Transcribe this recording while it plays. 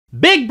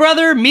Big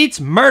Brother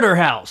meets Murder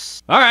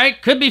House. All right,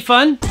 could be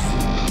fun.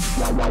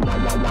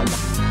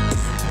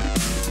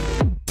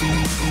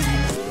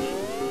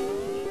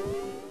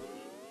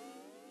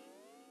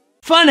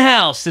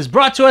 Funhouse is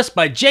brought to us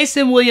by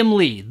Jason William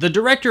Lee, the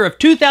director of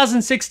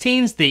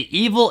 2016's The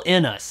Evil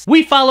in Us.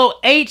 We follow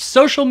 8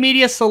 social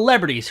media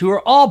celebrities who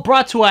are all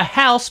brought to a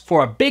house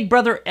for a Big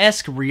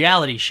Brother-esque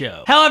reality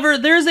show. However,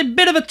 there's a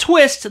bit of a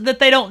twist that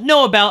they don't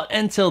know about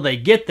until they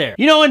get there.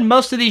 You know, in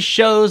most of these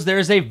shows,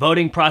 there's a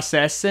voting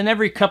process, and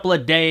every couple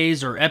of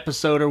days or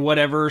episode or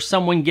whatever,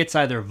 someone gets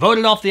either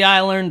voted off the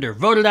island or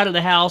voted out of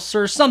the house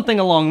or something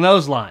along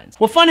those lines.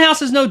 Well,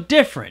 Funhouse is no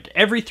different.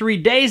 Every 3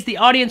 days, the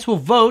audience will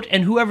vote,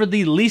 and whoever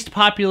the least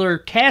popular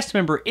cast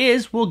member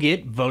is will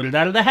get voted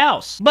out of the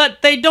house.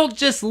 But they don't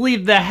just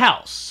leave the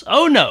house.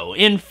 Oh no,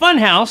 in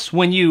Funhouse,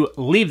 when you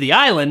leave the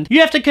island, you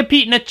have to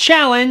compete in a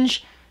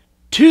challenge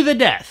to the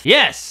death.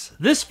 Yes,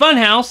 this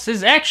funhouse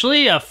is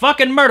actually a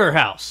fucking murder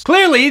house.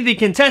 Clearly, the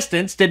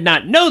contestants did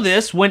not know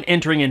this when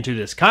entering into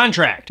this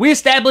contract. We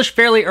established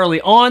fairly early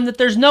on that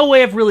there's no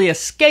way of really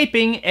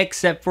escaping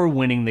except for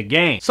winning the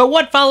game. So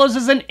what follows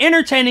is an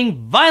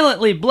entertaining,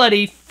 violently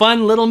bloody,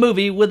 fun little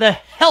movie with a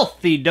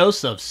healthy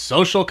dose of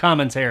social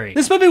commentary.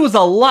 This movie was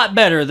a lot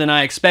better than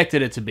I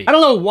expected it to be. I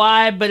don't know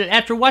why, but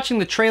after watching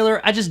the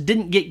trailer, I just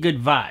didn't get good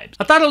vibes.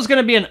 I thought it was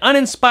gonna be an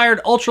uninspired,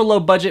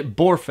 ultra-low budget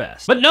bore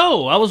fest. But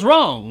no, I was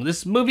wrong.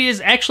 This movie is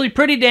actually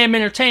pretty damn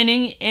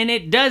entertaining, and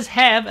it does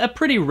have a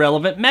pretty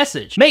relevant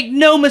message. Make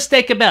no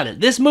mistake about it,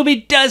 this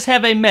movie does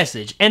have a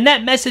message, and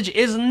that message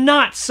is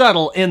not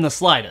subtle in the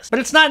slightest. But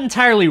it's not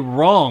entirely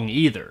wrong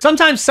either.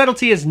 Sometimes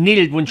subtlety is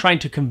needed when trying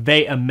to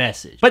convey a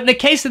message. But in the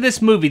case of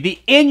this movie, the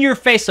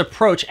in-your-face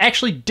approach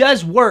actually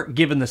does work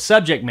given the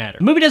subject matter.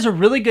 The movie does a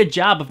really good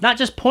job of not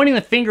just pointing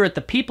the finger at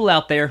the people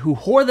out there who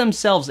whore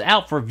themselves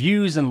out for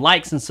views and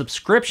likes and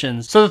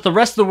subscriptions so that the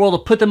rest of the world will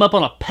put them up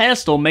on a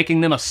pedestal,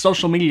 making them a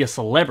social media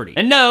celebrity.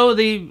 And no,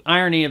 the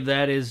irony of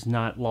that is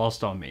not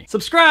lost on me.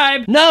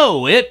 Subscribe!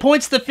 No, it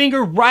points the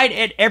finger right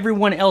at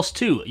everyone else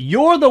too.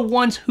 You're the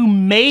ones who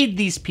made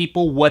these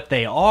people what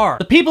they are.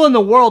 The people in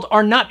the world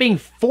are not being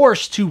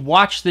forced to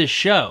watch this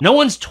show. No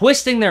one's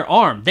twisting their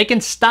arm. They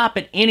can stop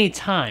at any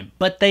time,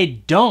 but they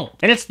don't.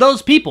 And it's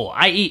those people,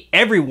 i.e.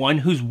 everyone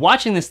who's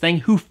watching this thing,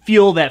 who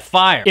feel that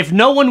fire. If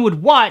no one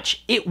would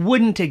watch, it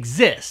wouldn't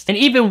exist. And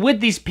even with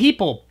these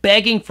people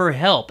begging for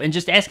help and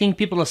just asking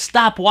people to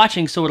stop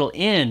watching so it'll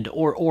end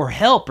or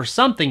help or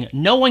something,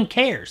 no one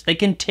cares. They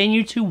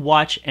continue to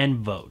watch and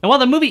vote. And while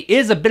the movie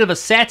is a bit of a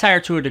satire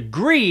to a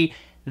degree,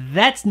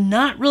 that's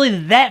not really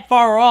that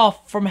far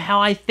off from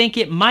how I think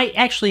it might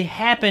actually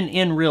happen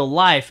in real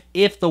life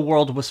if the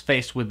world was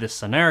faced with this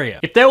scenario.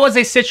 If there was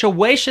a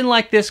situation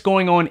like this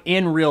going on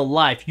in real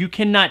life, you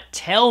cannot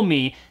tell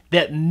me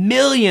that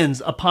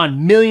millions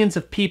upon millions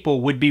of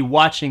people would be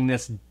watching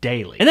this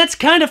daily. And that's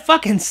kind of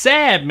fucking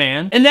sad,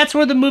 man. And that's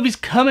where the movie's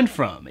coming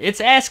from. It's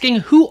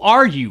asking, who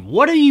are you?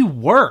 What are you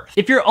worth?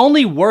 If you're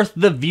only worth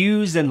the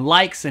views and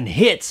likes and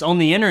hits on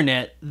the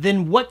internet,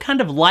 then what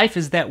kind of life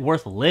is that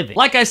worth living?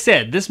 Like I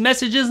said, this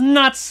message is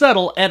not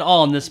subtle at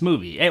all in this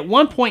movie. At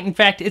one point, in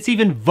fact, it's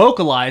even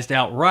vocalized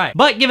outright.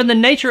 But given the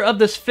nature of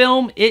this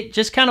film, it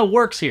just kind of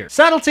works here.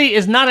 Subtlety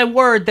is not a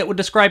word that would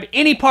describe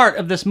any part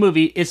of this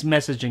movie, its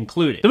message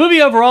included. The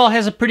movie overall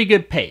has a pretty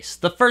good pace.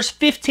 The first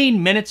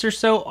 15 minutes or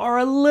so are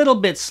a little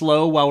bit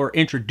slow while we're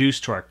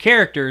introduced to our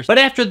characters, but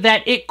after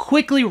that it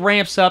quickly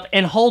ramps up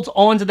and holds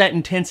on to that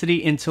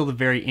intensity until the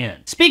very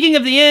end. Speaking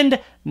of the end,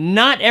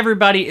 not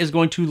everybody is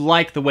going to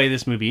like the way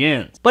this movie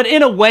ends. But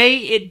in a way,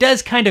 it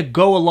does kind of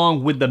go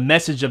along with the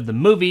message of the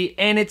movie,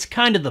 and it's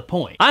kind of the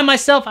point. I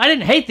myself, I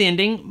didn't hate the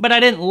ending, but I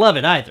didn't love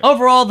it either.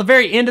 Overall, the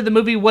very end of the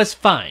movie was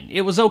fine.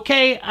 It was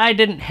okay, I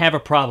didn't have a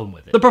problem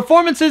with it. The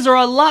performances are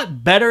a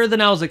lot better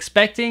than I was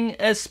expecting,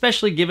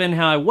 especially given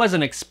how I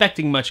wasn't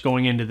expecting much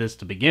going into this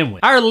to begin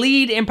with. Our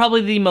lead, and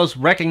probably the most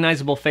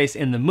recognizable face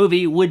in the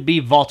movie, would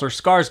be Walter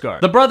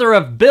Skarsgård, the brother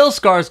of Bill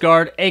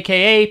Skarsgård,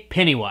 aka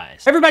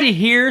Pennywise. Everybody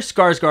here,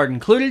 Skarsgård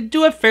included,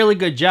 do a fairly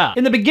good job.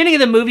 In the beginning of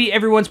the movie,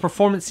 everyone's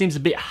performance seems a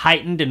bit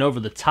heightened and over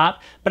the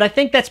top, but I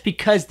think that's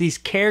because these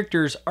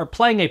characters are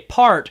playing a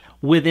part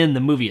within the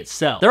movie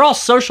itself. They're all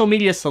social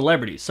media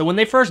celebrities, so when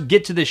they first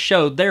get to this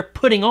show, they're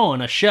putting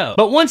on a show.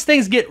 But once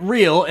things get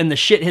real and the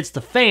shit hits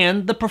the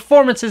fan, the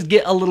performances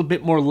get a little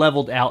bit more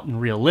leveled out and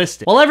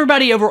realistic. While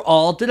everybody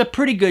overall did a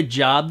pretty good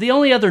job, the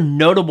only other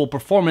notable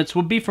performance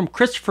would be from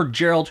Christopher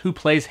Gerald, who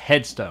plays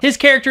Headstone. His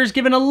character is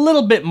given a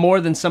little bit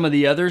more than some of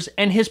the others,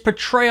 and his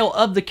portrayal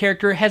of the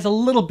character has a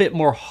little bit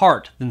more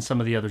heart than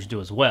some of the others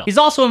do as well. He's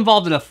also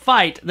involved in a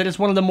fight that is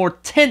one of the more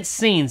tense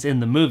scenes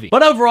in the movie.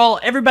 But overall,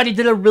 everybody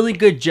did a really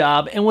good job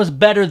and was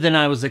better than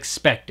I was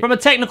expecting. From a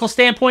technical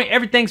standpoint,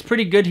 everything's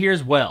pretty good here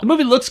as well. The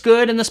movie looks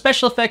good and the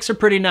special effects are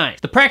pretty nice.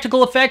 The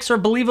practical effects are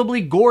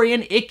believably gory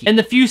and icky, and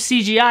the few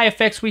CGI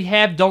effects we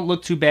have don't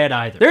look too bad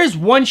either. There is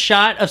one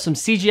shot of some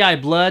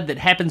CGI blood that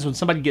happens when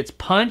somebody gets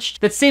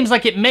punched that seems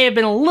like it may have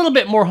been a little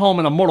bit more home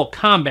in a Mortal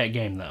Kombat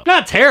game though.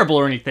 Not terrible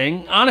or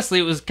anything. Honestly,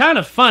 it was kind kind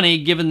of funny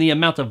given the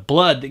amount of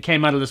blood that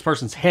came out of this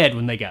person's head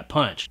when they got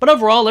punched. But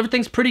overall,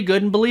 everything's pretty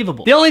good and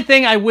believable. The only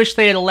thing I wish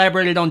they had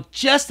elaborated on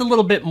just a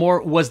little bit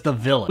more was the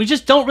villain. We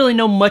just don't really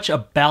know much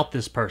about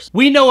this person.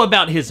 We know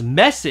about his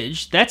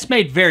message, that's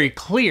made very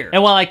clear.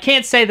 And while I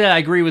can't say that I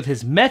agree with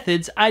his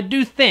methods, I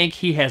do think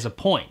he has a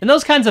point. And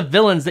those kinds of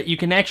villains that you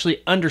can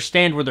actually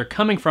understand where they're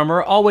coming from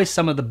are always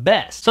some of the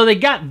best. So they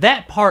got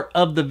that part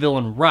of the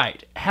villain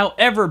right.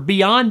 However,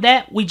 beyond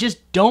that, we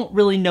just don't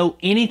really know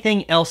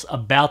anything else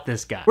about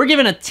this guy. We're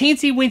given a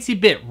teensy weensy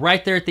bit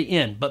right there at the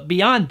end, but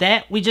beyond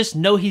that, we just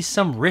know he's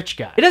some rich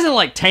guy. It doesn't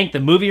like tank the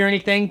movie or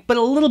anything, but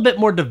a little bit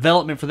more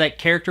development for that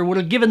character would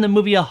have given the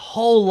movie a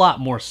whole lot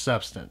more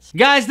substance.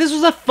 Guys, this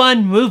was a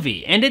fun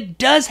movie, and it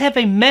does have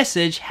a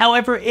message,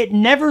 however, it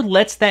never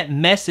lets that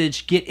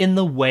message get in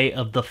the way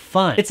of the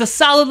fun. It's a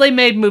solidly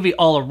made movie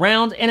all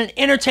around, and an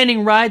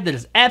entertaining ride that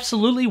is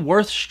absolutely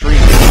worth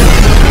streaming.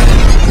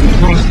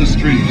 Across the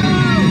street.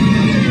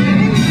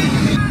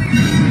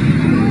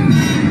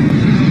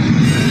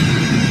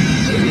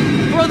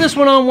 Throw this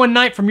one on one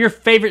night from your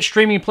favorite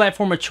streaming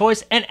platform of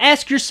choice and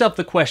ask yourself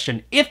the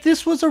question, if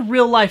this was a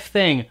real life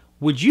thing,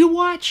 would you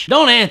watch?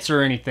 Don't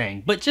answer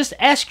anything, but just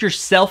ask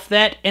yourself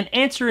that and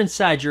answer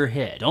inside your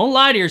head. Don't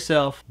lie to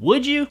yourself.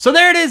 Would you? So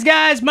there it is,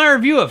 guys, my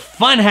review of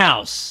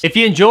Funhouse. If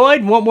you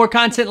enjoyed and want more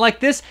content like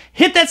this,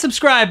 hit that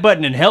subscribe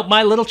button and help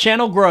my little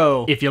channel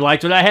grow. If you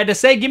liked what I had to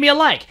say, give me a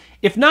like.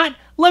 If not,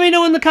 let me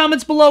know in the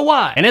comments below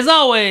why. And as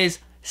always,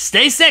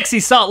 stay sexy,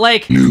 Salt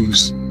Lake.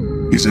 News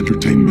is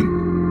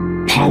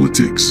entertainment.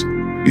 Politics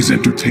is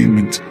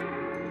entertainment.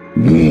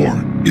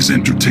 War is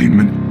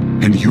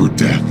entertainment. And your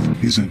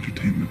death is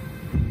entertainment.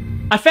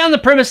 I found the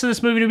premise of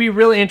this movie to be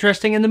really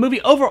interesting, and the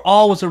movie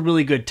overall was a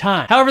really good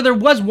time. However, there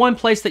was one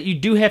place that you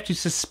do have to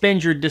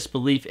suspend your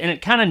disbelief, and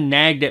it kind of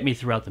nagged at me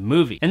throughout the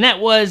movie. And that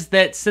was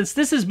that since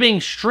this is being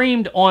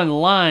streamed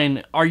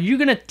online, are you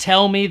gonna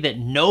tell me that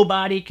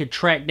nobody could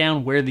track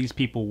down where these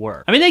people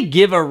were? I mean, they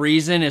give a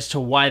reason as to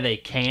why they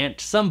can't.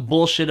 Some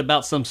bullshit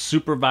about some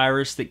super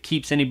virus that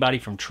keeps anybody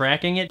from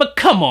tracking it. But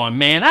come on,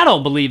 man, I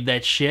don't believe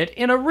that shit.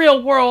 In a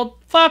real world,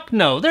 fuck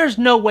no, there's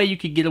no way you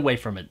could get away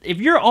from it. If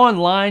you're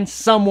online,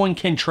 someone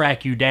can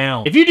track you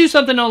down. If you do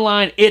something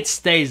online, it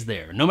stays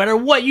there. No matter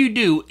what you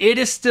do, it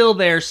is still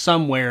there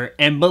somewhere,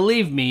 and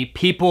believe me,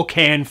 people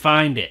can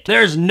find it.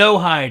 There's no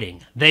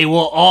hiding. They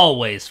will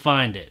always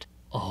find it.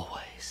 Oh.